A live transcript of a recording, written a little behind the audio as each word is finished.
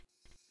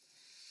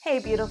Hey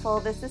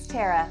beautiful, this is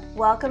Tara.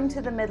 Welcome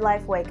to the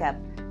Midlife Wake Up,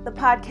 the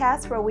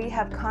podcast where we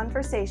have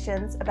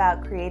conversations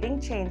about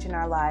creating change in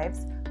our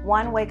lives,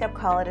 one wake up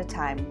call at a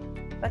time.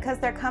 Because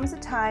there comes a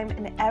time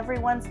in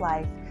everyone's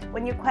life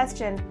when you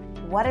question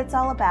what it's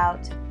all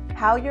about,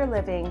 how you're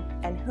living,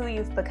 and who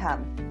you've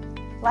become.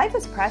 Life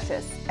is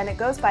precious and it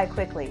goes by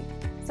quickly,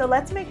 so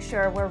let's make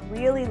sure we're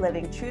really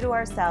living true to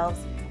ourselves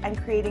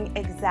and creating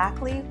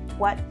exactly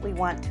what we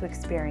want to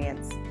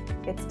experience.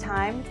 It's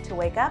time to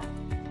wake up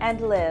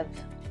and live.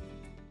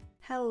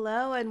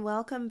 Hello and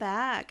welcome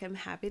back. I'm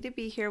happy to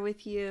be here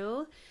with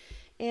you.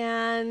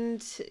 And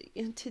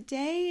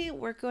today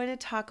we're going to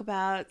talk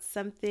about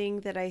something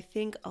that I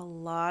think a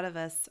lot of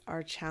us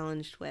are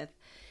challenged with,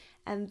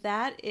 and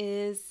that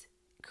is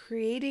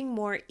creating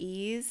more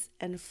ease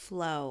and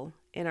flow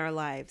in our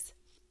lives.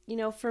 You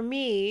know, for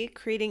me,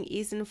 creating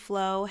ease and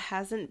flow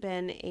hasn't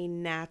been a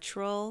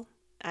natural,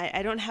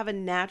 I don't have a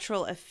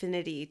natural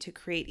affinity to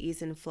create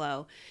ease and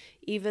flow,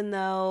 even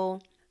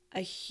though a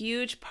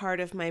huge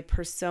part of my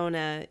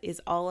persona is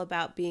all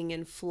about being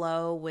in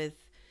flow with,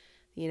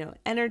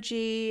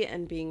 energy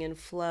and being in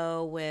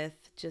flow with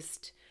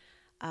just,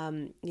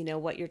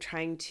 what you're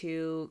trying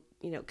to,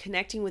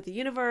 connecting with the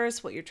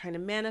universe, what you're trying to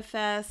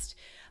manifest.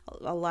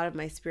 A lot of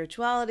my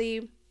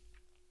spirituality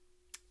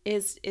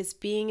is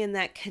being in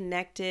that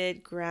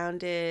connected,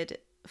 grounded,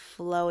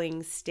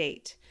 flowing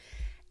state.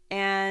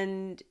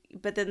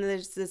 But then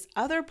there's this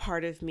other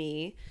part of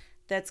me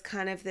that's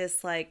kind of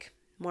this like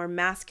more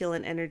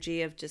masculine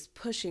energy of just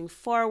pushing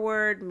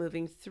forward,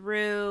 moving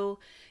through,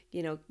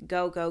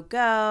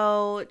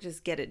 go,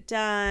 just get it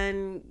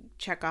done,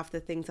 check off the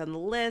things on the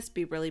list,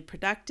 be really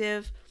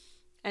productive.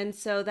 And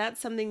so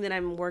that's something that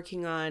I'm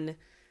working on,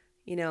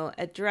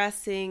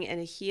 addressing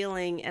and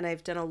healing. And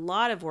I've done a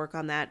lot of work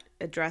on that,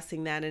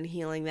 addressing that and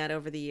healing that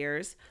over the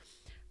years.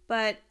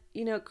 But,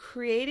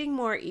 creating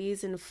more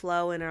ease and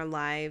flow in our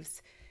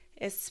lives,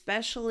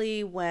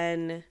 especially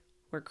when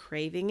we're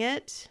craving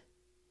it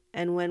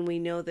and when we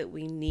know that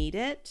we need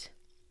it,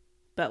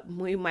 but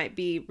we might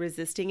be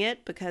resisting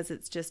it because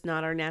it's just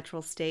not our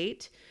natural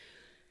state,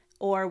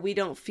 or we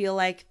don't feel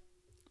like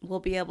we'll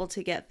be able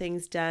to get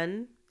things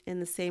done in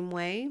the same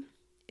way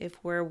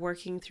if we're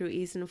working through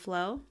ease and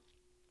flow.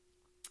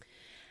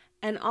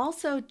 And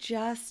also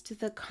just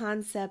the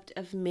concept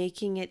of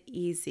making it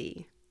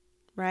easy,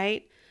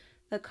 right?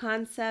 The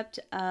concept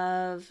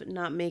of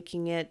not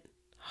making it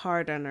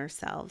hard on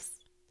ourselves.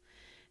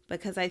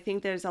 Because I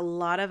think there's a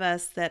lot of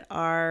us that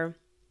are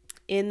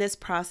in this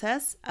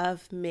process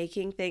of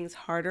making things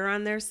harder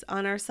on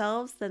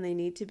ourselves than they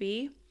need to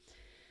be,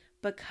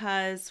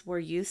 because we're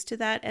used to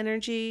that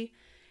energy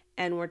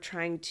and we're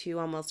trying to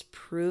almost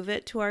prove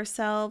it to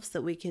ourselves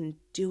that we can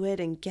do it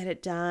and get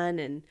it done.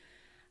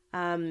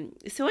 And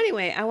so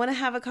anyway, I want to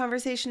have a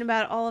conversation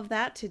about all of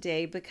that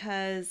today,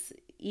 because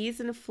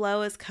ease and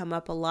flow has come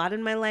up a lot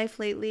in my life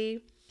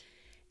lately.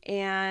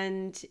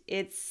 And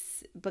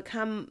it's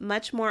become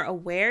much more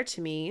aware to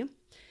me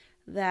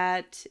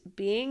that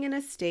being in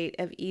a state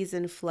of ease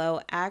and flow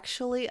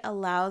actually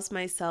allows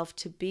myself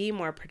to be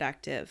more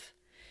productive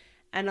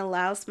and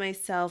allows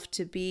myself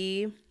to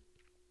be,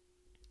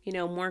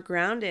 more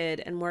grounded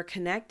and more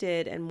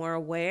connected and more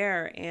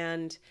aware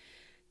and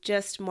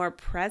just more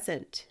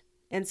present.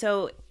 And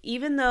so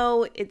even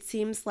though it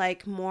seems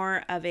like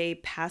more of a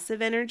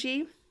passive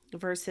energy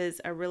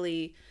versus a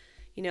really,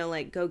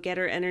 like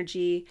go-getter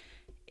energy,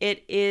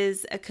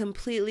 it's a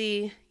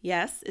completely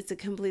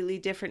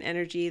different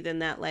energy than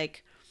that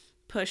like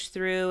push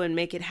through and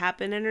make it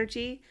happen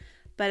energy.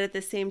 But at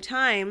the same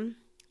time,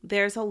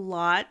 there's a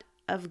lot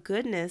of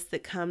goodness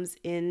that comes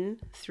in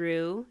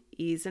through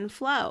ease and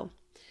flow.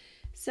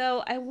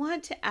 So I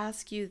want to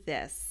ask you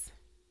this,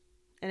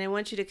 and I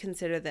want you to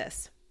consider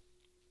this.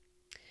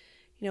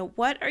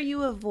 What are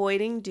you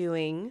avoiding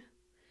doing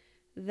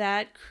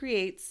that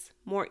creates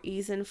more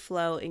ease and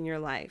flow in your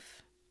life?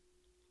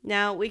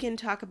 Now, we can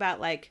talk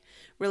about like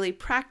really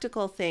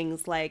practical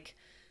things like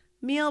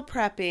meal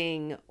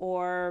prepping,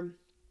 or,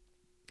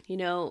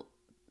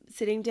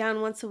 sitting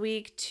down once a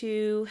week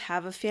to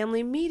have a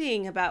family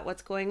meeting about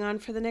what's going on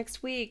for the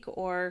next week,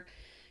 or,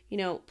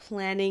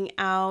 planning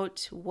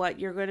out what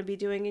you're going to be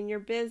doing in your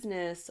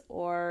business,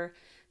 or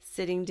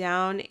sitting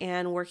down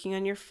and working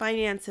on your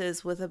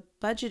finances with a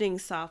budgeting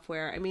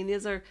software. I mean,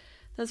 those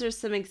are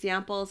some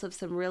examples of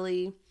some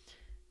really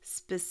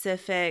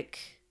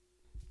specific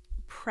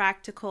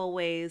practical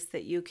ways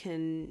that you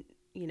can,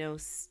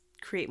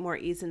 create more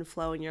ease and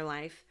flow in your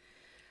life.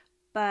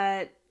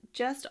 But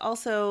just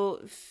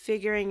also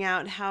figuring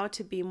out how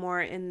to be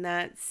more in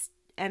that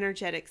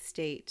energetic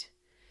state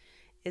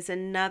is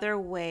another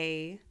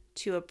way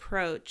to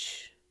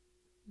approach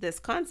this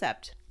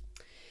concept.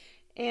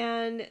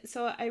 And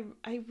so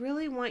I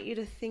really want you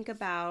to think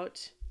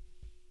about,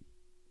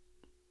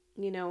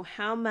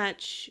 how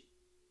much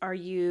are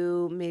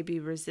you maybe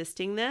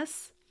resisting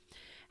this?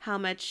 How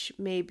much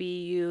maybe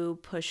you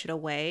push it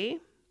away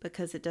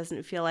because it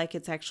doesn't feel like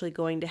it's actually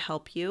going to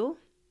help you,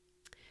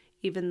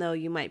 even though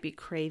you might be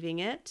craving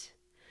it.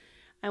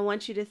 I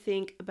want you to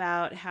think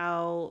about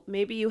how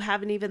maybe you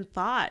haven't even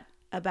thought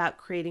about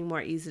creating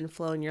more ease and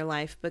flow in your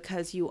life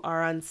because you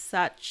are on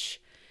such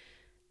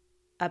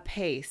a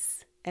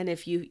pace. And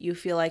if you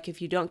feel like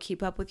if you don't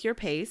keep up with your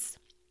pace,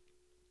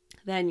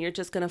 then you're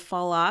just going to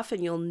fall off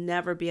and you'll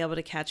never be able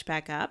to catch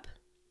back up.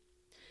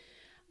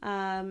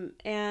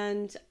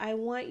 And I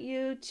want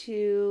you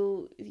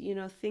to,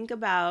 think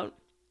about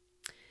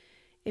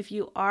if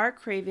you are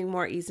craving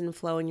more ease and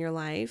flow in your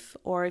life,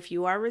 or if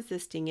you are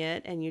resisting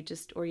it and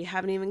or you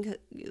haven't even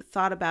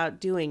thought about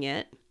doing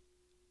it,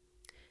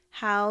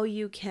 how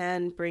you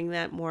can bring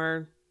that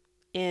more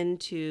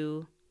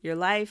into your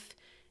life,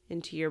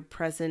 into your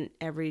present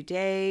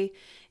everyday,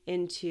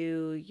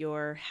 into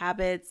your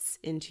habits,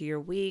 into your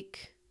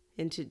week,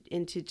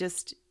 into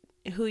just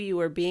who you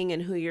are being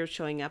and who you're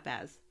showing up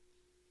as.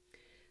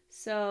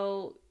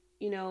 So,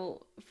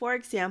 for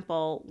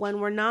example, when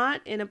we're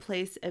not in a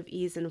place of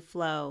ease and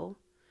flow,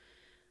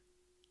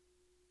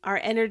 our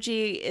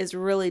energy is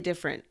really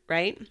different,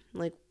 right?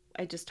 Like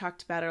I just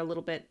talked about it a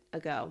little bit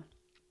ago.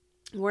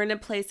 We're in a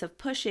place of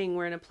pushing,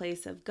 we're in a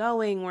place of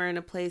going, we're in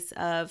a place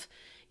of,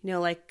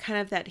 like kind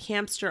of that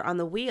hamster on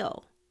the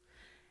wheel.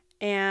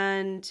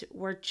 And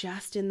we're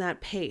just in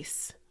that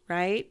pace,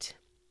 right?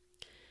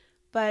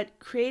 But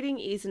creating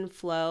ease and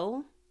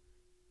flow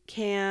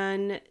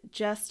can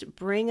just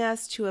bring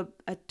us to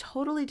a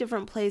totally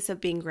different place of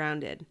being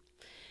grounded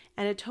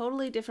and a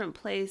totally different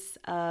place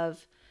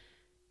of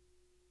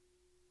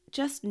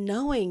just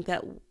knowing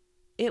that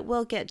it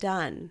will get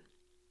done.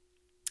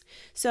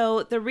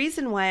 So the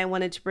reason why I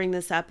wanted to bring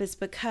this up is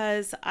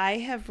because I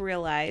have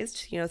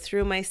realized,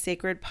 through my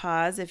sacred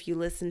pause, if you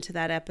listen to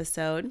that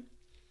episode,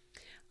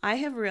 I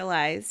have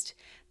realized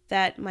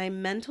that my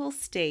mental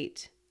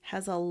state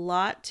has a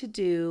lot to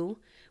do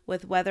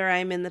with whether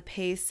I'm in the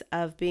pace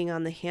of being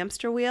on the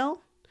hamster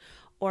wheel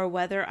or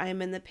whether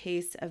I'm in the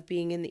pace of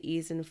being in the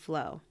ease and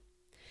flow.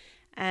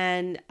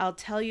 And I'll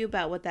tell you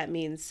about what that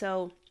means.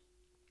 So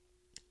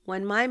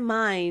when my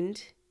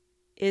mind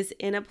is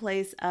in a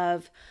place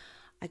of,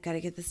 I got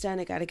to get this done,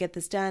 I got to get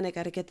this done, I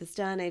got to get this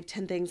done, I have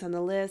 10 things on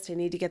the list, I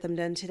need to get them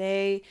done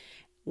today.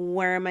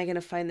 Where am I going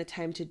to find the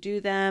time to do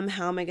them?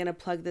 How am I going to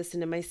plug this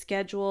into my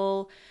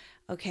schedule?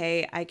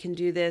 Okay, I can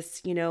do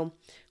this,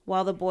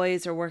 while the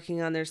boys are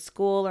working on their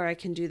school, or I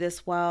can do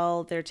this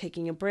while they're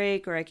taking a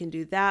break, or I can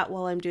do that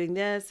while I'm doing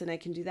this, and I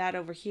can do that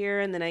over here,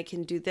 and then I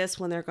can do this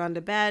when they're gone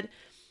to bed.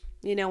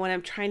 When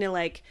I'm trying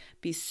to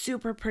be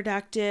super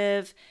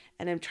productive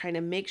and I'm trying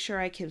to make sure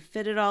I can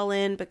fit it all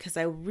in because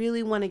I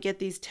really want to get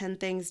these 10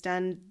 things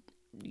done,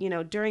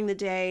 during the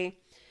day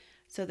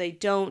so they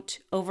don't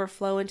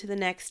overflow into the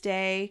next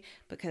day,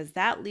 because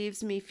that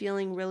leaves me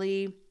feeling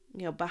really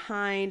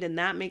behind, and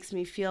that makes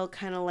me feel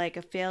kind of like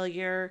a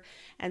failure.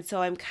 And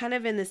so I'm kind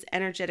of in this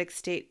energetic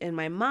state in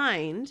my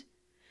mind,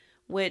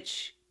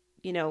 which,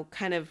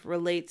 kind of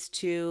relates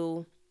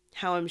to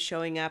how I'm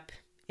showing up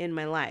in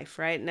my life,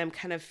 right? And I'm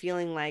kind of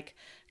feeling like,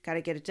 got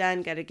to get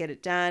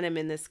it done. I'm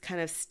in this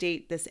kind of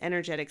state, this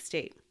energetic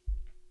state.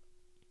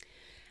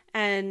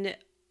 And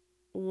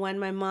when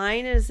my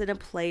mind is in a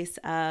place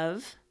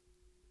of,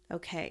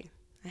 okay,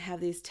 I have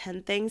these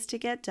 10 things to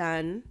get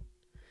done,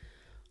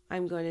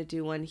 I'm going to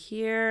do one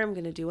here. I'm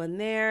going to do one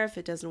there. If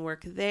it doesn't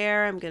work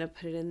there, I'm going to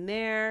put it in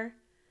there.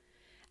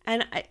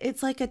 And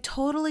it's like a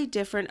totally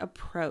different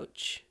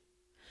approach.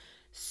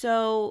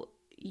 So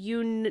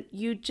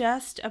you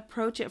just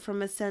approach it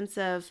from a sense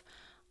of,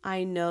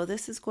 I know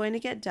this is going to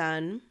get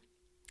done.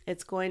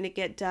 It's going to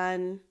get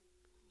done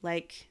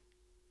like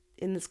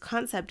in this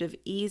concept of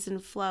ease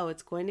and flow.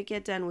 It's going to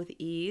get done with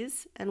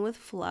ease and with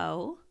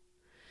flow.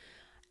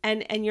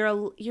 And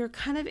you're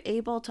kind of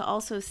able to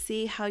also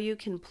see how you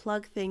can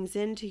plug things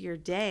into your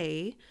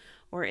day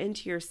or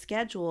into your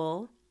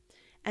schedule,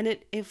 and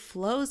it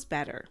flows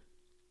better.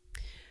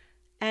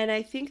 And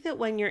I think that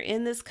when you're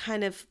in this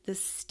kind of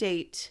this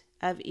state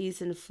of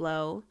ease and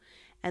flow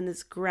and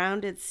this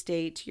grounded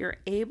state, you're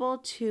able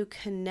to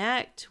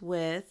connect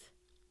with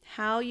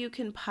how you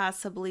can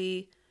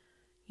possibly,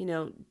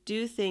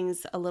 do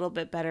things a little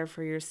bit better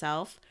for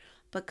yourself.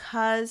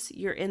 Because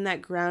you're in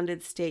that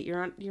grounded state,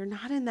 you're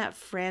not in that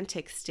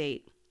frantic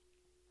state.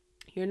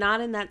 You're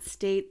not in that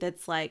state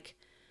that's like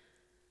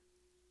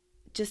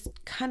just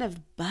kind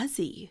of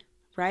buzzy,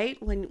 right?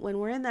 When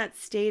we're in that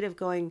state of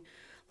going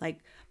like,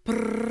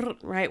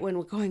 right? When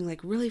we're going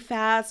like really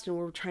fast and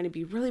we're trying to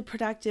be really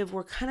productive,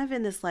 we're kind of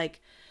in this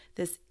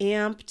this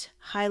amped,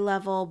 high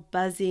level,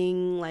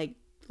 buzzing, like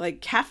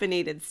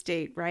caffeinated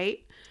state,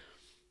 right?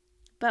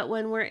 But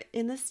when we're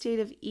in the state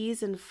of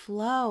ease and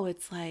flow,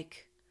 it's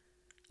like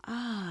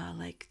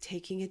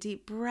taking a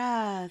deep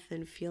breath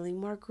and feeling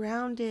more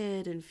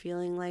grounded and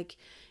feeling like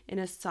in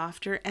a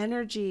softer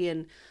energy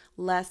and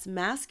less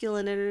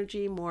masculine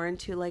energy, more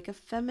into like a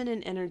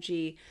feminine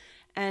energy.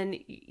 And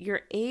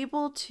you're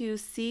able to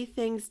see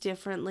things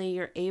differently.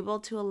 You're able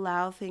to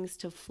allow things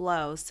to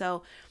flow.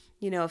 So,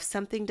 if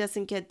something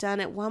doesn't get done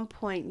at one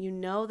point, you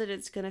know that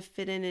it's going to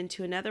fit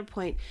into another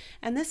point.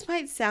 And this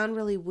might sound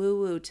really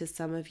woo-woo to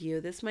some of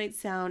you. This might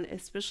sound,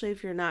 especially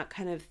if you're not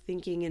kind of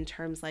thinking in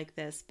terms like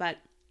this, but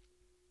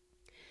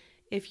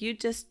if you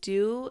just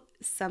do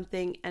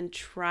something and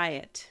try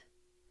it,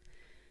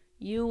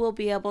 you will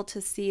be able to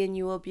see and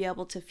you will be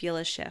able to feel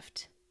a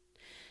shift.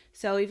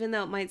 So even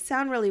though it might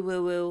sound really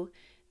woo-woo,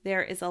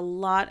 there is a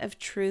lot of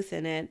truth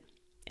in it.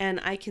 And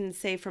I can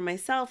say for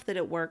myself that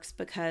it works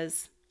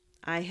because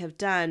I have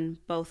done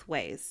both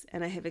ways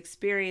and I have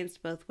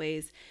experienced both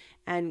ways.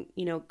 And,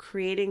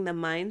 creating the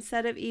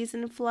mindset of ease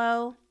and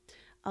flow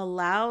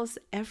allows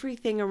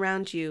everything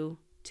around you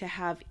to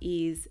have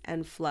ease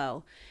and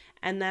flow.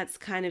 And that's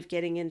kind of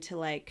getting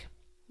into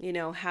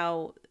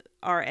how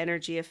our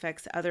energy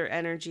affects other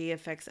energy,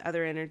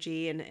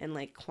 and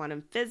like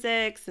quantum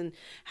physics, and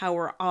how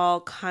we're all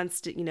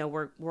constant,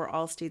 we're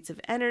all states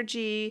of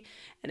energy.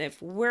 And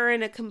if we're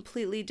in a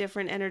completely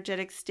different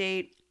energetic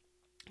state,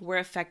 we're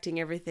affecting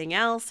everything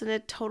else in a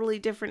totally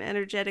different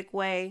energetic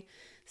way.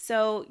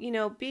 So,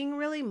 being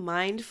really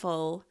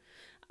mindful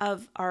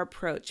of our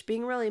approach,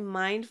 being really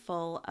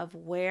mindful of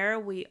where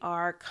we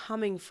are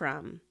coming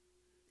from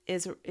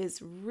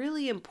is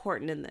really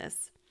important in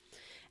this.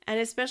 And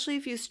especially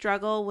if you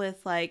struggle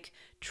with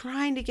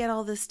trying to get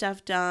all this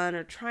stuff done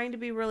or trying to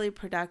be really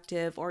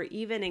productive or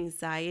even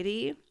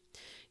anxiety,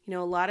 a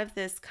lot of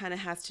this kind of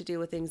has to do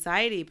with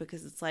anxiety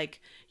because it's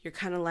you're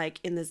kind of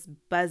in this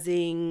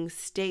buzzing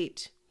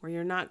state where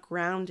you're not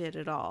grounded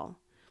at all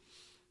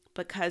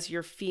because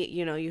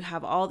you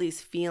have all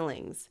these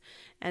feelings.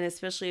 And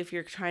especially if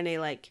you're trying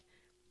to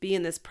be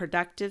in this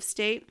productive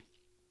state,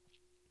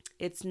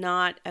 it's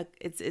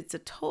a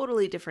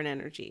totally different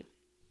energy.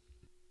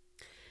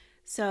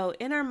 So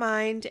in our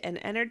mind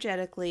and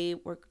energetically,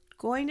 we're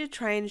going to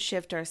try and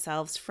shift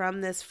ourselves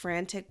from this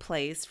frantic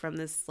place, from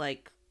this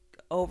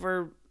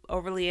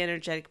overly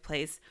energetic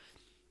place,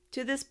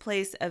 to this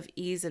place of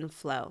ease and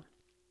flow.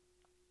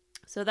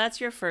 So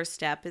that's your first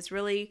step, is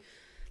really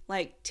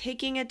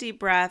taking a deep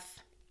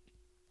breath,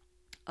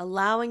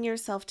 allowing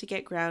yourself to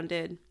get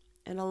grounded,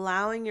 and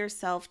allowing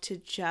yourself to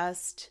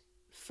just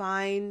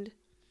find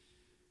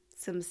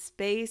some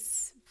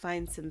space,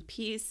 find some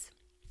peace,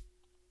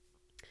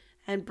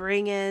 and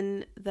bring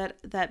in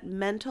that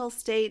mental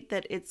state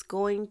that it's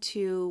going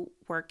to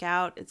work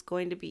out, it's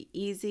going to be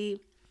easy,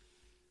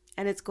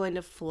 and it's going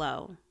to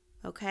flow,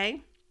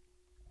 okay?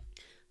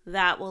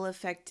 That will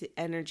affect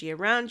energy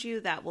around you,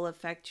 that will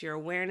affect your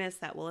awareness,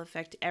 that will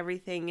affect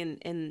everything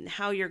and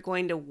how you're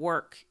going to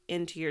work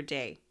into your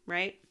day,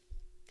 right?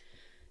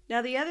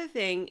 Now, the other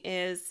thing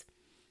is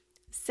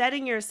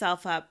setting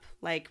yourself up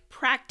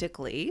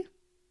practically,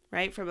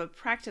 right, from a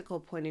practical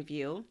point of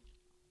view,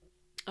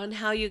 on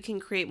how you can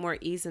create more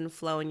ease and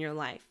flow in your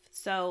life.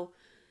 So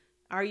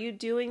are you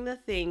doing the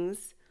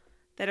things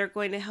that are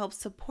going to help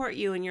support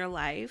you in your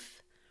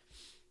life,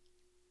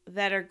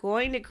 that are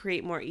going to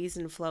create more ease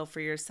and flow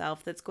for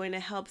yourself, that's going to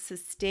help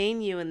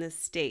sustain you in this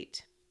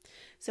state?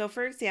 So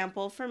for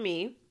example, for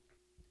me,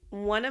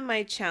 one of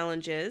my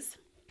challenges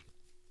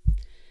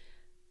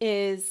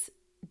is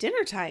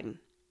dinner time.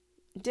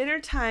 Dinner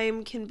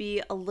time can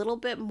be a little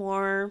bit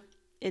more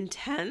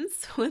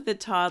intense with a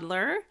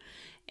toddler.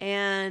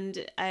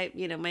 And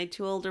my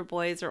two older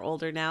boys are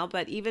older now,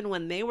 but even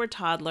when they were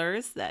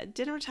toddlers, that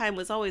dinner time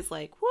was always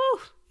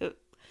woo,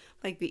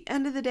 the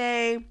end of the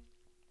day.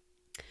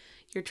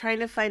 You're trying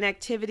to find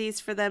activities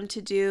for them to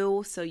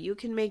do so you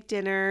can make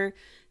dinner.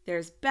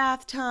 There's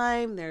bath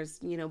time, there's,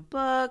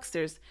 books,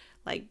 there's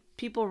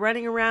people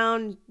running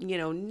around,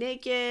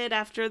 naked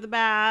after the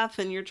bath,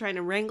 and you're trying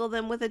to wrangle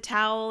them with a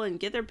towel and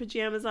get their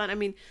pajamas on. I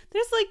mean,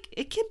 there's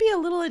it can be a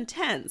little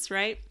intense,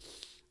 right?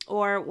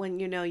 Or when,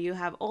 you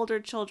have older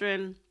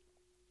children,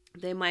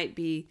 they might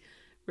be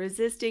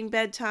resisting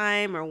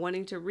bedtime or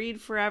wanting to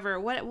read forever,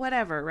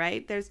 whatever,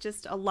 right? There's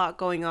just a lot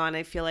going on,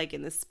 I feel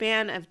in the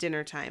span of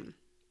dinner time.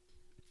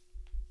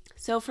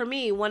 So for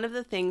me, one of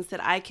the things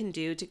that I can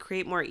do to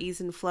create more ease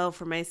and flow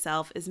for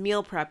myself is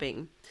meal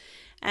prepping.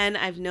 And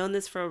I've known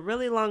this for a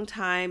really long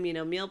time.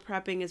 Meal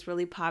prepping is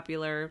really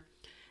popular.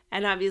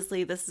 And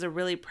obviously, this is a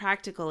really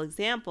practical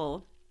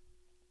example.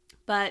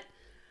 But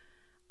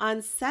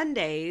on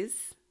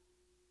Sundays,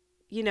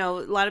 a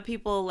lot of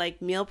people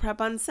meal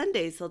prep on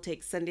Sundays. They'll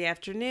take Sunday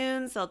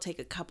afternoons, they'll take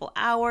a couple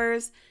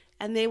hours,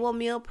 and they will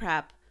meal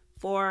prep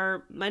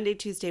for Monday,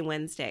 Tuesday,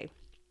 Wednesday.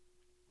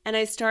 And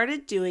I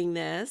started doing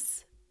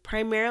this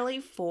primarily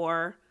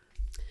for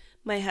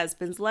my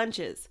husband's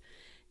lunches.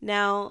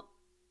 Now,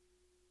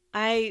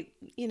 I'm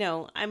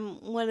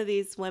one of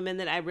these women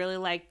that I really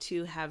like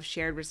to have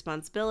shared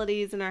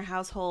responsibilities in our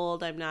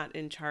household. I'm not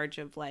in charge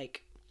of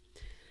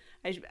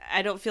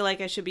I don't feel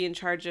like I should be in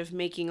charge of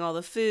making all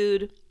the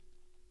food,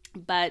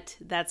 but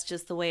that's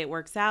just the way it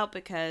works out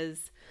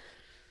because,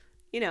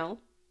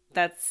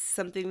 that's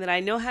something that I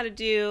know how to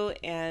do,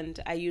 and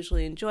I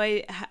usually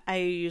enjoy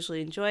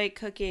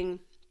cooking.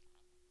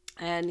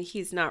 And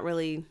he's not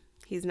really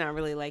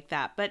like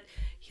that, but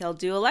he'll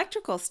do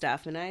electrical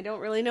stuff and I don't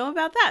really know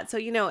about that. So,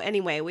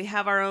 anyway, we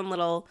have our own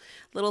little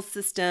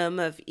system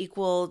of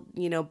equal,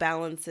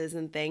 balances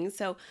and things.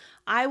 So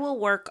I will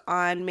work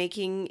on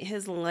making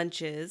his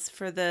lunches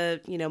for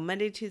the,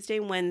 Monday, Tuesday,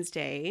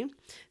 Wednesday,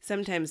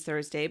 sometimes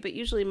Thursday, but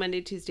usually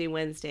Monday, Tuesday,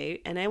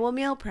 Wednesday, and I will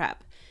meal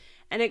prep.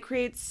 And it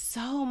creates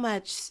so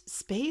much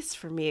space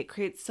for me. It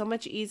creates so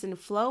much ease and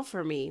flow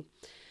for me,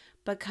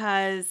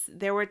 because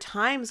there were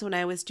times when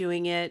I was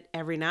doing it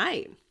every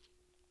night,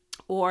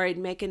 or I'd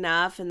make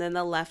enough and then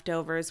the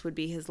leftovers would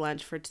be his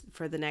lunch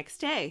for the next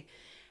day.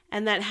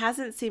 And that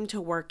hasn't seemed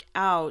to work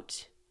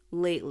out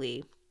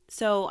lately.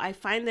 So I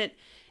find that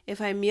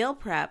if I meal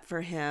prep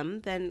for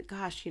him, then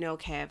gosh,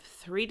 okay, I have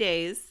 3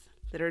 days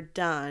that are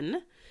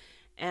done,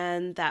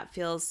 and that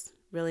feels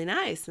really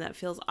nice and that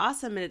feels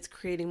awesome, and it's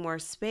creating more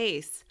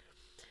space.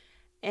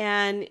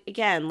 And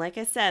again, like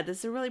I said, this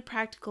is a really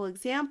practical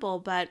example,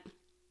 but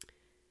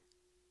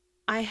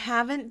I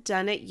haven't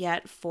done it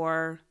yet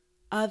for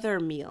other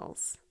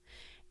meals.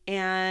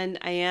 And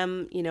I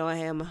am a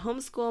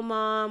homeschool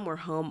mom. We're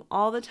home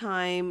all the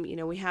time.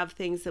 We have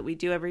things that we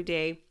do every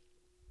day.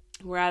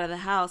 We're out of the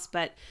house,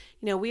 but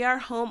we are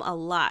home a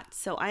lot.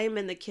 So I am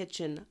in the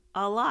kitchen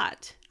a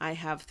lot. I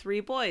have 3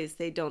 boys.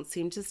 They don't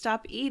seem to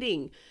stop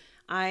eating.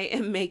 I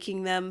am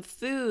making them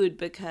food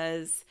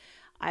because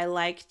I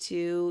like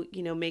to,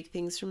 make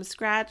things from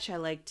scratch. I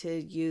like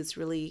to use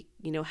really,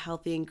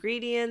 healthy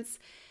ingredients.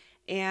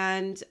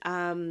 And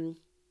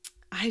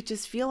I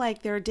just feel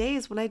like there are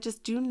days when I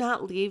just do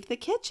not leave the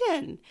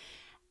kitchen.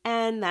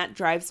 And that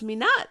drives me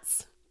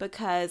nuts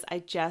because I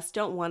just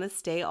don't want to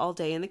stay all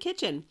day in the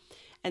kitchen.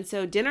 And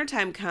so dinner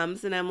time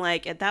comes and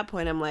at that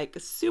point, I'm like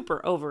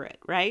super over it,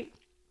 right?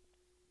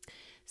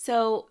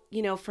 So,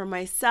 for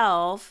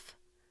myself,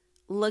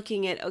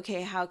 looking at,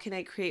 okay, how can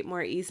I create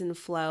more ease and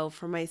flow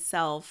for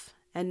myself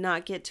and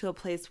not get to a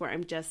place where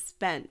I'm just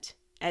spent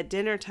at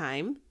dinner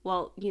time?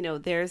 Well,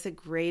 there's a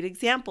great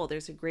example.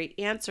 There's a great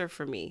answer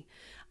for me.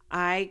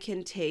 I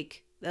can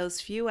take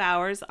those few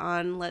hours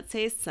on, let's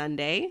say,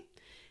 Sunday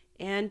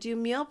and do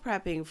meal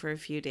prepping for a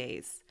few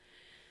days.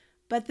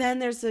 But then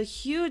there's a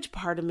huge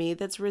part of me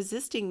that's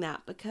resisting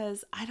that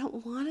because I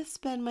don't want to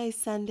spend my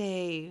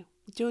Sunday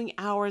doing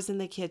hours in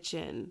the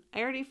kitchen.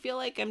 I already feel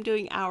like I'm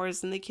doing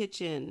hours in the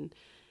kitchen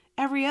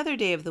every other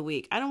day of the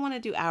week. I don't want to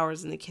do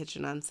hours in the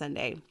kitchen on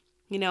Sunday,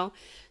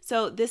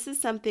 So this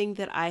is something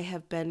that I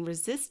have been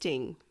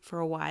resisting for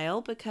a while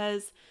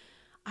because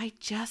I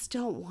just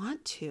don't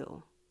want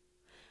to.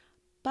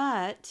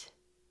 But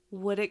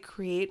would it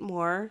create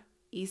more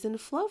ease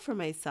and flow for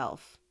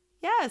myself?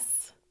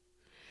 Yes.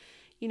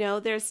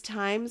 There's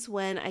times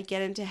when I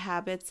get into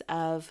habits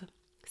of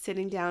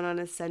sitting down on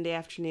a Sunday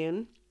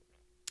afternoon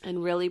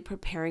and really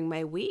preparing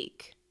my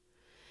week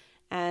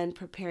and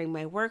preparing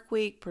my work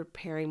week,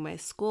 preparing my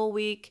school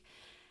week.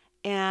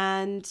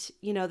 And,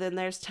 then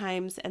there's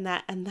times and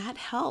that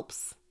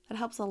helps. That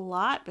helps a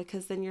lot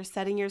because then you're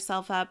setting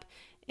yourself up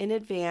in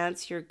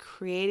advance. You're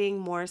creating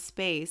more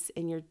space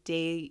in your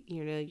day,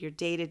 your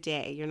day to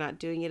day. You're not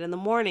doing it in the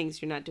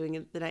mornings. You're not doing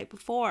it the night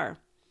before.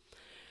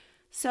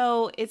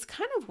 So it's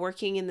kind of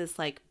working in this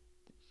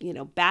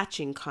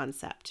batching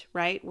concept,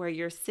 right? Where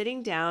you're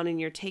sitting down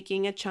and you're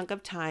taking a chunk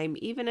of time,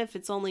 even if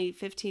it's only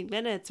 15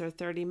 minutes or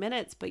 30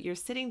 minutes, but you're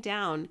sitting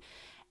down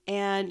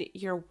and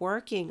you're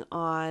working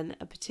on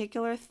a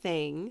particular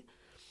thing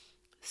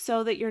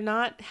so that you're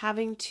not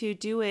having to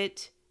do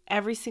it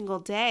every single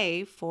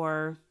day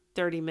for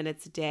 30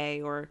 minutes a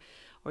day or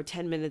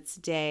 10 minutes a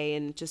day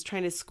and just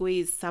trying to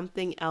squeeze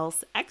something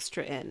else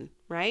extra in,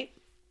 right?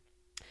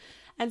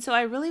 And so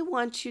I really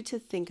want you to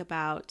think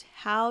about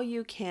how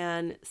you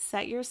can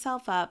set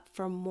yourself up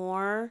for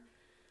more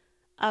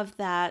of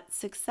that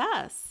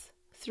success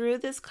through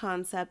this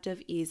concept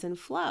of ease and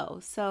flow.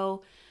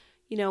 So,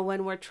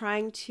 when we're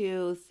trying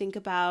to think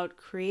about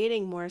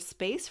creating more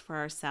space for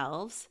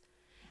ourselves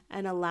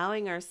and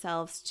allowing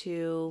ourselves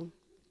to,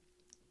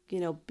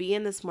 be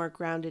in this more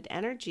grounded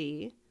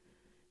energy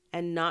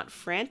and not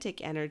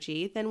frantic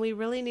energy, then we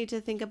really need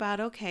to think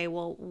about, okay,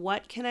 well,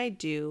 what can I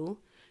do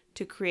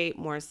to create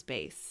more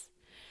space?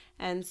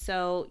 And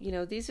so,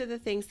 these are the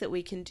things that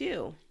we can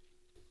do.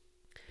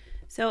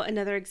 So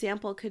another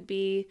example could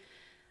be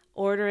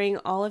ordering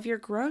all of your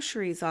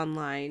groceries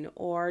online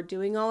or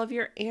doing all of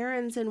your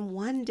errands in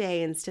one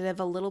day instead of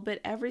a little bit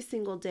every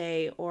single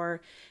day.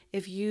 Or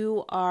if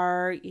you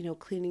are,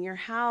 cleaning your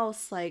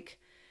house,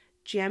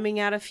 jamming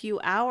out a few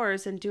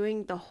hours and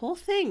doing the whole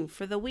thing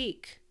for the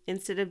week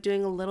instead of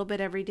doing a little bit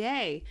every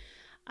day.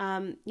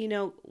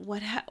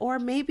 Or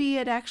maybe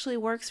it actually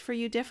works for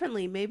you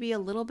differently. Maybe a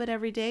little bit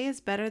every day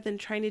is better than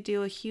trying to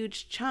do a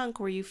huge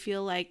chunk where you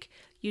feel like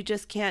you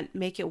just can't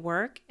make it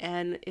work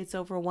and it's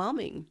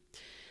overwhelming.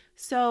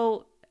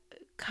 So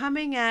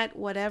coming at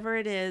whatever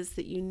it is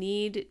that you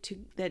need to,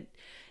 that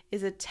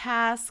is a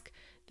task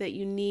that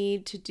you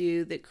need to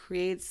do that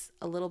creates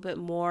a little bit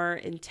more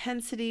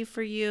intensity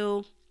for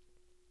you,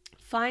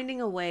 finding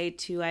a way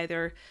to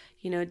either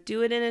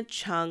do it in a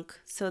chunk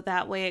so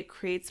that way it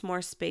creates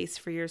more space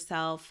for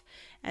yourself,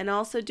 and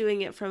also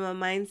doing it from a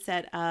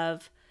mindset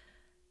of,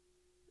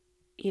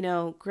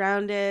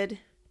 grounded,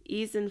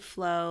 ease and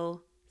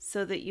flow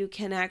so that you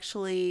can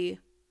actually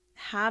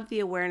have the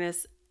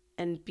awareness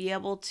and be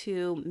able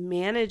to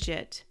manage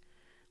it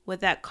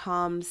with that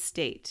calm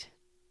state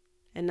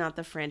and not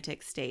the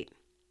frantic state.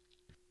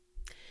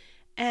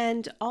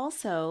 And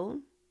also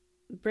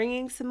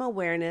bringing some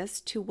awareness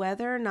to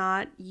whether or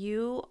not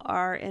you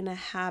are in a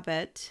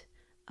habit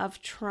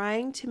of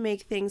trying to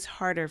make things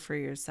harder for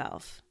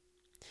yourself.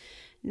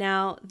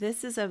 Now,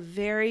 this is a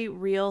very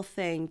real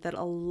thing that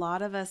a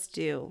lot of us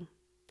do.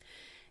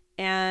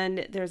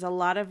 And there's a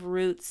lot of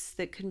roots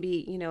that can be,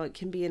 it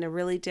can be in a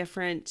really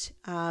different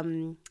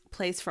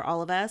place for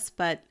all of us.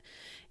 But,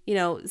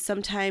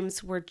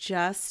 sometimes we're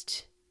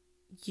just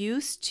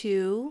used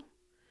to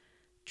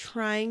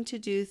trying to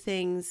do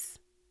things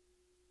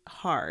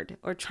hard,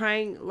 or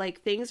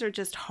things are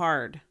just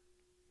hard,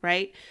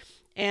 right?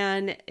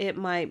 And it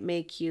might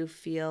make you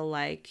feel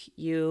like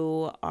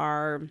you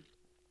are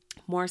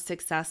more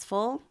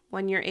successful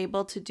when you're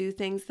able to do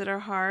things that are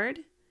hard.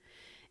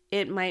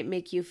 It might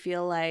make you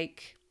feel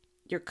like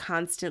you're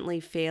constantly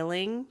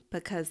failing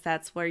because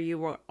that's where you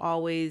were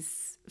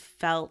always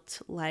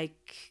felt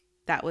like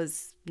that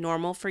was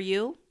normal for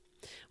you,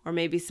 or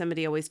maybe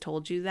somebody always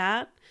told you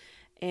that.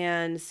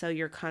 And so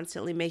you're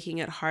constantly making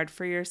it hard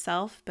for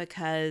yourself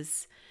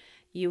because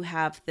you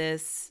have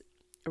this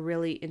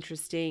really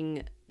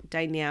interesting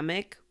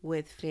dynamic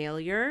with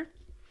failure.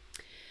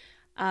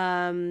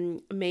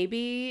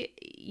 Maybe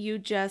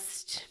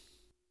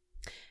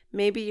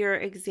your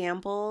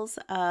examples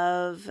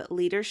of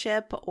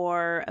leadership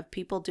or of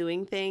people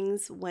doing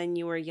things when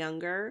you were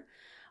younger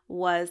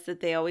was that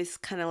they always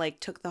kind of like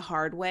took the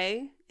hard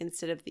way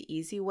instead of the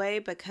easy way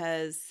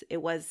because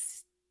it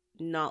was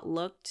not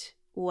looked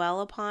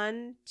well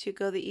upon to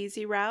go the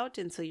easy route.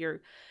 And so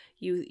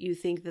you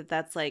think that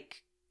that's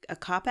like a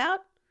cop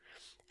out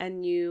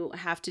and you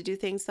have to do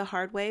things the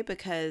hard way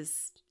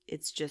because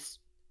it's just,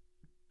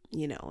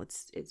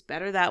 it's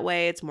better that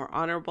way. It's more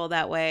honorable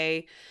that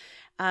way.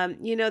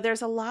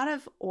 There's a lot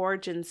of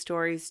origin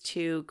stories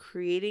to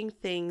creating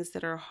things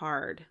that are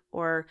hard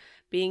or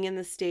being in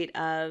the state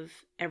of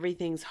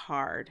everything's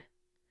hard.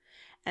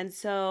 And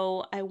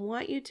so I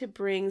want you to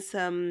bring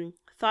some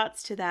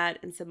thoughts to that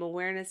and some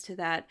awareness to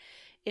that.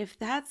 If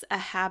that's a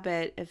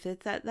habit, if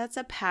that's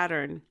a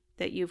pattern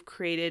that you've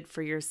created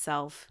for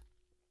yourself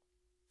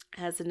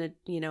as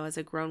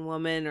a grown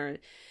woman or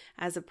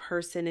as a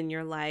person in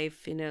your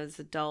life, as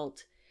an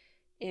adult,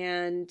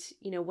 and,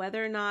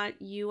 whether or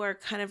not you are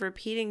kind of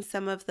repeating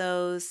some of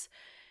those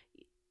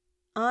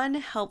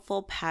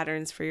unhelpful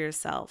patterns for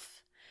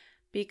yourself,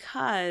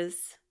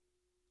 because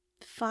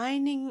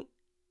finding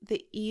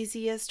the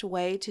easiest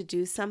way to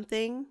do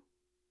something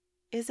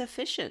is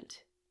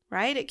efficient,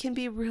 right? It can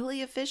be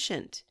really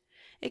efficient.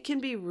 It can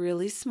be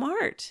really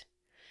smart.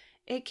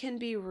 It can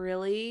be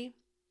really,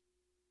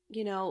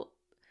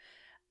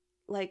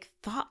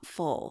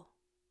 thoughtful.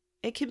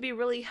 It can be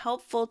really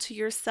helpful to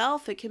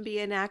yourself. It can be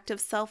an act of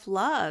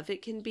self-love.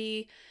 It can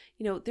be,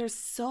 there's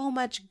so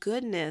much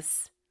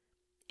goodness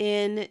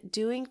in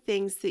doing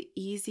things the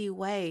easy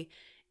way.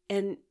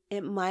 And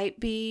it might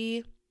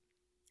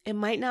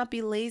not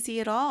be lazy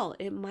at all.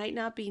 It might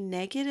not be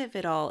negative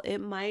at all. It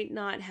might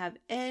not have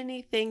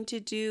anything to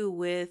do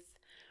with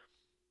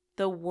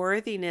the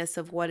worthiness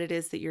of what it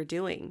is that you're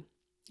doing.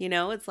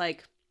 It's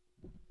like,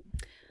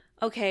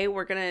 okay,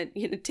 we're going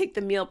to take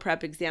the meal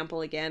prep example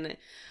again.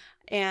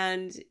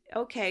 And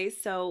okay,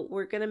 so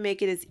we're going to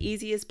make it as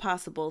easy as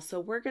possible. So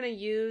we're going to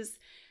use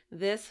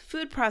this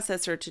food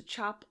processor to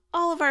chop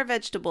all of our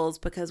vegetables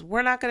because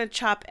we're not going to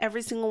chop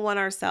every single one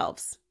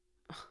ourselves.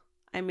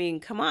 I mean,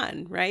 come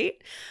on, right?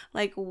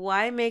 Like,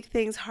 why make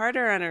things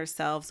harder on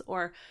ourselves?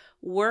 Or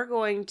we're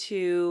going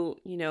to,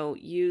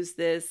 use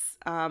this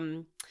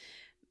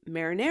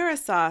marinara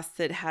sauce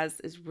that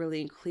is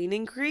really clean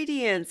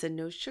ingredients and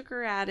no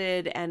sugar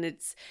added, and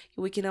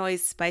we can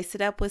always spice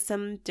it up with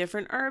some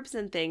different herbs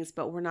and things,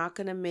 but we're not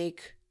going to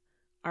make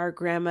our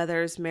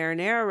grandmother's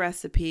marinara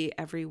recipe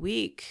every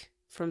week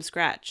from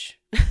scratch.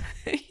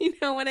 You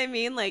know what I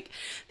mean? Like,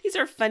 these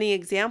are funny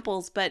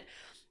examples, but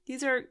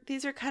these are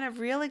kind of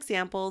real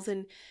examples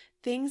and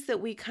things that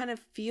we kind of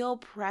feel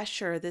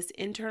pressure, this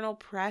internal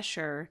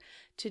pressure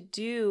to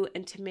do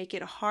and to make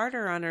it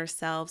harder on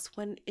ourselves,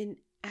 when in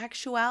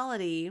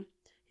actuality,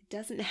 it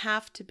doesn't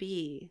have to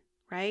be,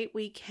 right?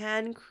 We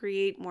can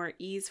create more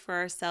ease for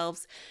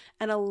ourselves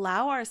and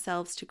allow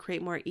ourselves to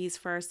create more ease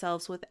for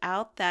ourselves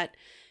without that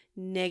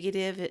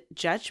negative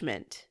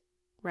judgment,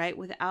 right?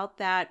 Without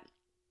that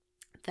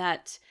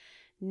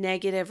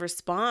negative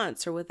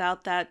response, or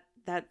without that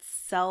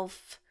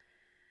self,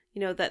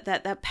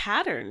 that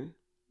pattern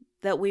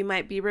that we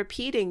might be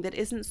repeating that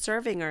isn't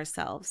serving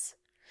ourselves.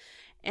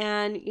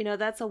 And,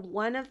 that's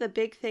one of the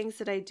big things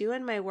that I do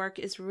in my work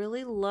is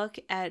really look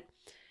at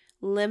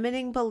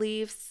limiting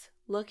beliefs,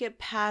 look at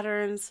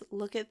patterns,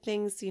 look at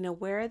things,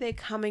 where are they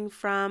coming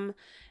from?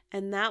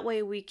 And that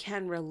way we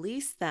can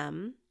release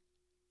them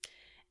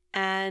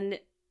and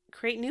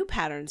create new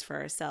patterns for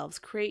ourselves,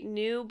 create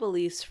new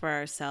beliefs for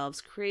ourselves,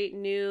 create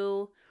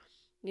new,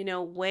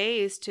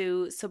 ways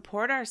to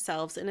support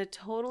ourselves in a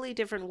totally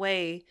different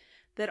way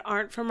that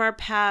aren't from our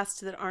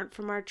past, that aren't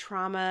from our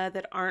trauma,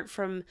 that aren't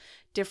from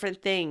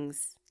different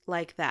things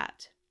like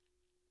that.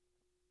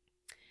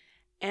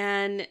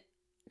 And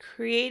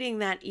creating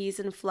that ease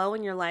and flow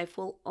in your life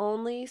will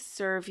only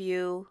serve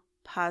you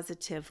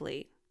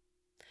positively.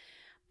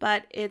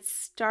 But it's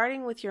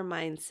starting with your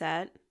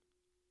mindset.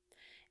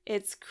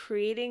 It's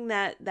creating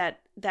that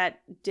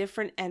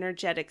different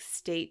energetic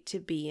state to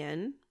be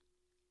in,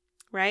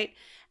 right?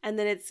 And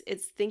then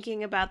it's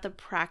thinking about the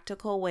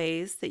practical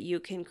ways that you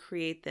can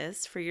create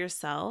this for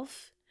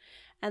yourself.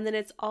 And then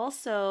it's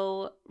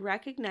also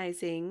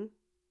recognizing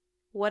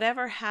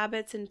whatever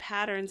habits and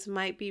patterns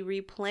might be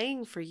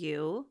replaying for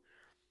you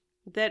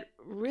that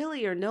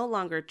really are no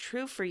longer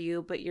true for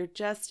you, but you're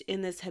just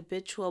in this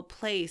habitual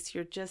place.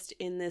 You're just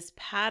in this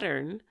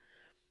pattern,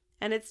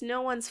 and it's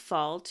no one's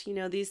fault.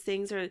 These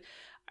things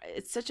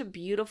it's such a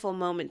beautiful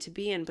moment to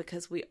be in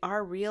because we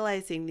are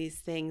realizing these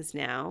things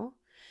now,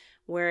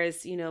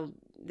 whereas,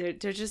 they're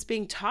just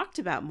being talked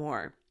about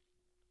more.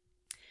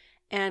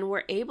 And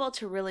we're able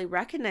to really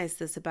recognize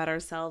this about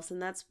ourselves.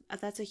 And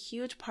that's a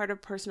huge part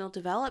of personal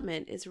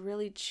development, is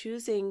really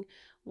choosing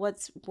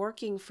what's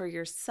working for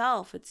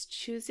yourself. It's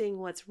choosing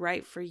what's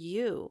right for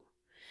you.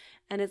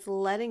 And it's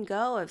letting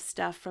go of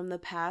stuff from the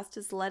past.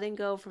 It's letting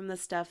go from the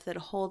stuff that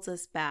holds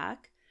us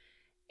back.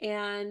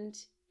 And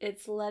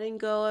it's letting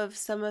go of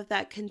some of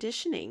that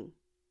conditioning,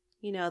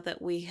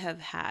 that we have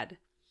had,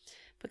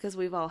 because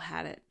we've all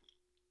had it.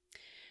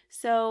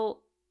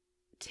 So,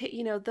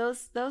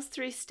 those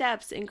 3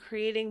 steps in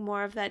creating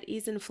more of that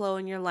ease and flow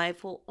in your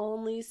life will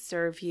only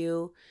serve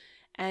you,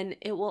 and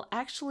it will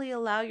actually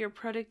allow your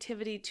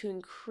productivity to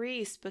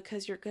increase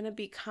because you're going to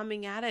be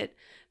coming at it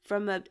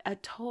from a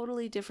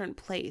totally different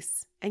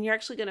place, and you're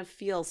actually going to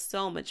feel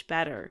so much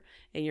better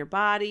in your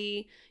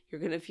body.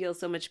 You're going to feel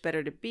so much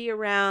better to be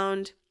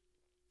around.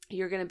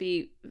 You're going to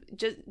be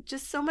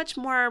just so much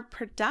more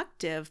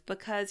productive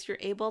because you're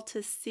able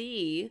to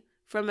see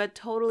from a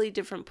totally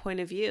different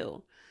point of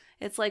view.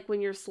 It's like when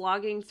you're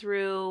slogging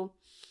through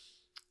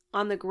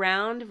on the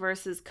ground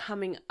versus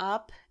coming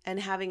up and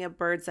having a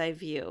bird's eye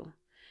view.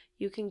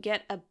 You can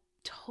get a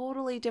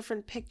totally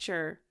different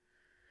picture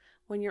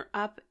when you're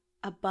up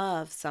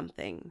above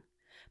something.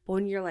 But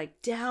when you're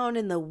like down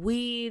in the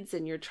weeds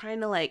and you're trying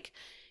to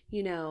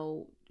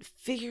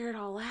figure it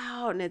all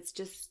out and it's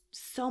just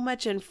so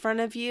much in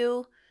front of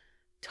you,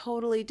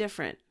 totally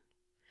different.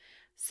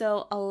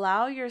 So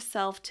allow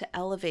yourself to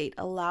elevate,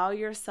 allow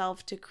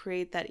yourself to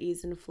create that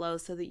ease and flow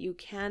so that you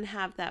can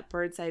have that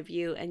bird's eye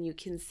view and you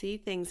can see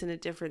things in a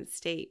different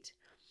state.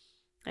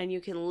 And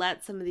you can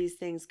let some of these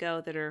things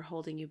go that are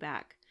holding you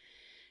back.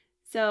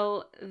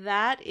 So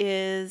that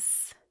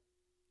is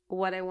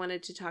what I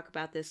wanted to talk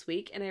about this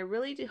week. And I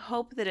really do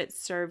hope that it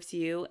serves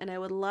you. And I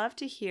would love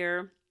to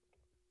hear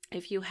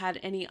if you had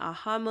any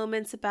aha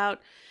moments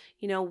about,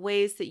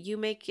 ways that you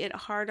make it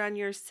hard on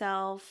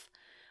yourself,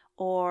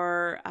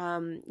 or,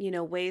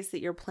 ways that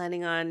you're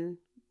planning on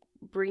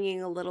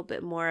bringing a little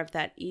bit more of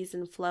that ease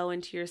and flow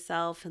into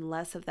yourself and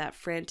less of that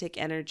frantic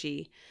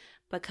energy,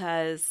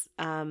 because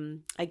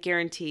I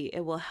guarantee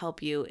it will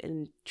help you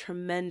in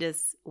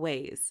tremendous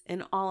ways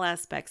in all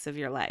aspects of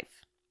your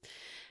life.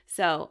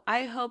 So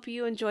I hope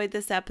you enjoyed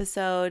this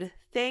episode.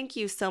 Thank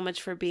you so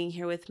much for being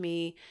here with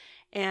me.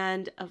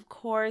 And of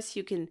course,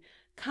 you can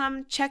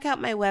come check out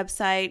my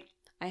website.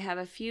 I have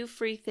a few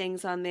free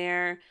things on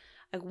there.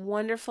 A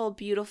wonderful,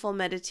 beautiful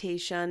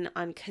meditation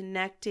on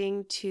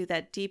connecting to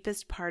that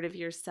deepest part of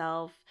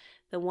yourself,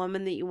 the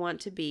woman that you want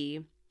to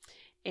be.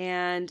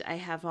 And I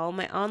have all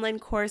my online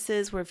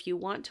courses where if you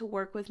want to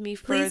work with me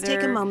further, please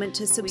take a moment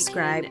to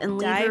subscribe and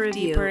leave a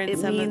review. It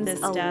means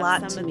a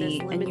lot to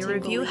me, and your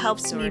review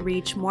helps me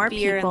reach more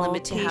people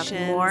to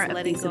have more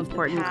of these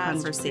important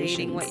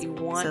conversations.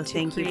 So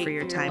thank you for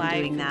your time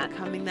doing that.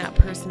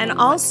 And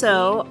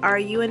also, are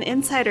you an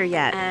insider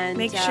yet?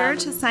 Make sure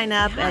to sign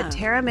up at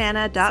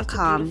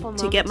TaraManna.com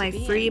to get my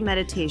free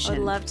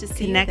meditation,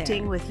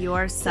 Connecting with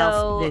Your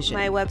Self-Vision.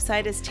 My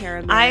website is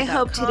TaraManna.com. I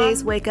hope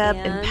today's wake up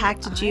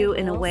impacted you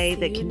in a way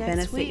that can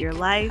benefit your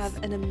life.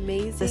 Have an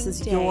amazing This is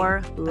day.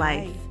 your Bye.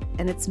 life,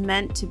 and it's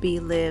meant to be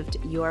lived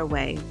your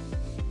way.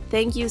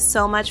 Thank you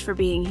so much for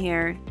being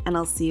here, and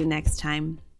I'll see you next time.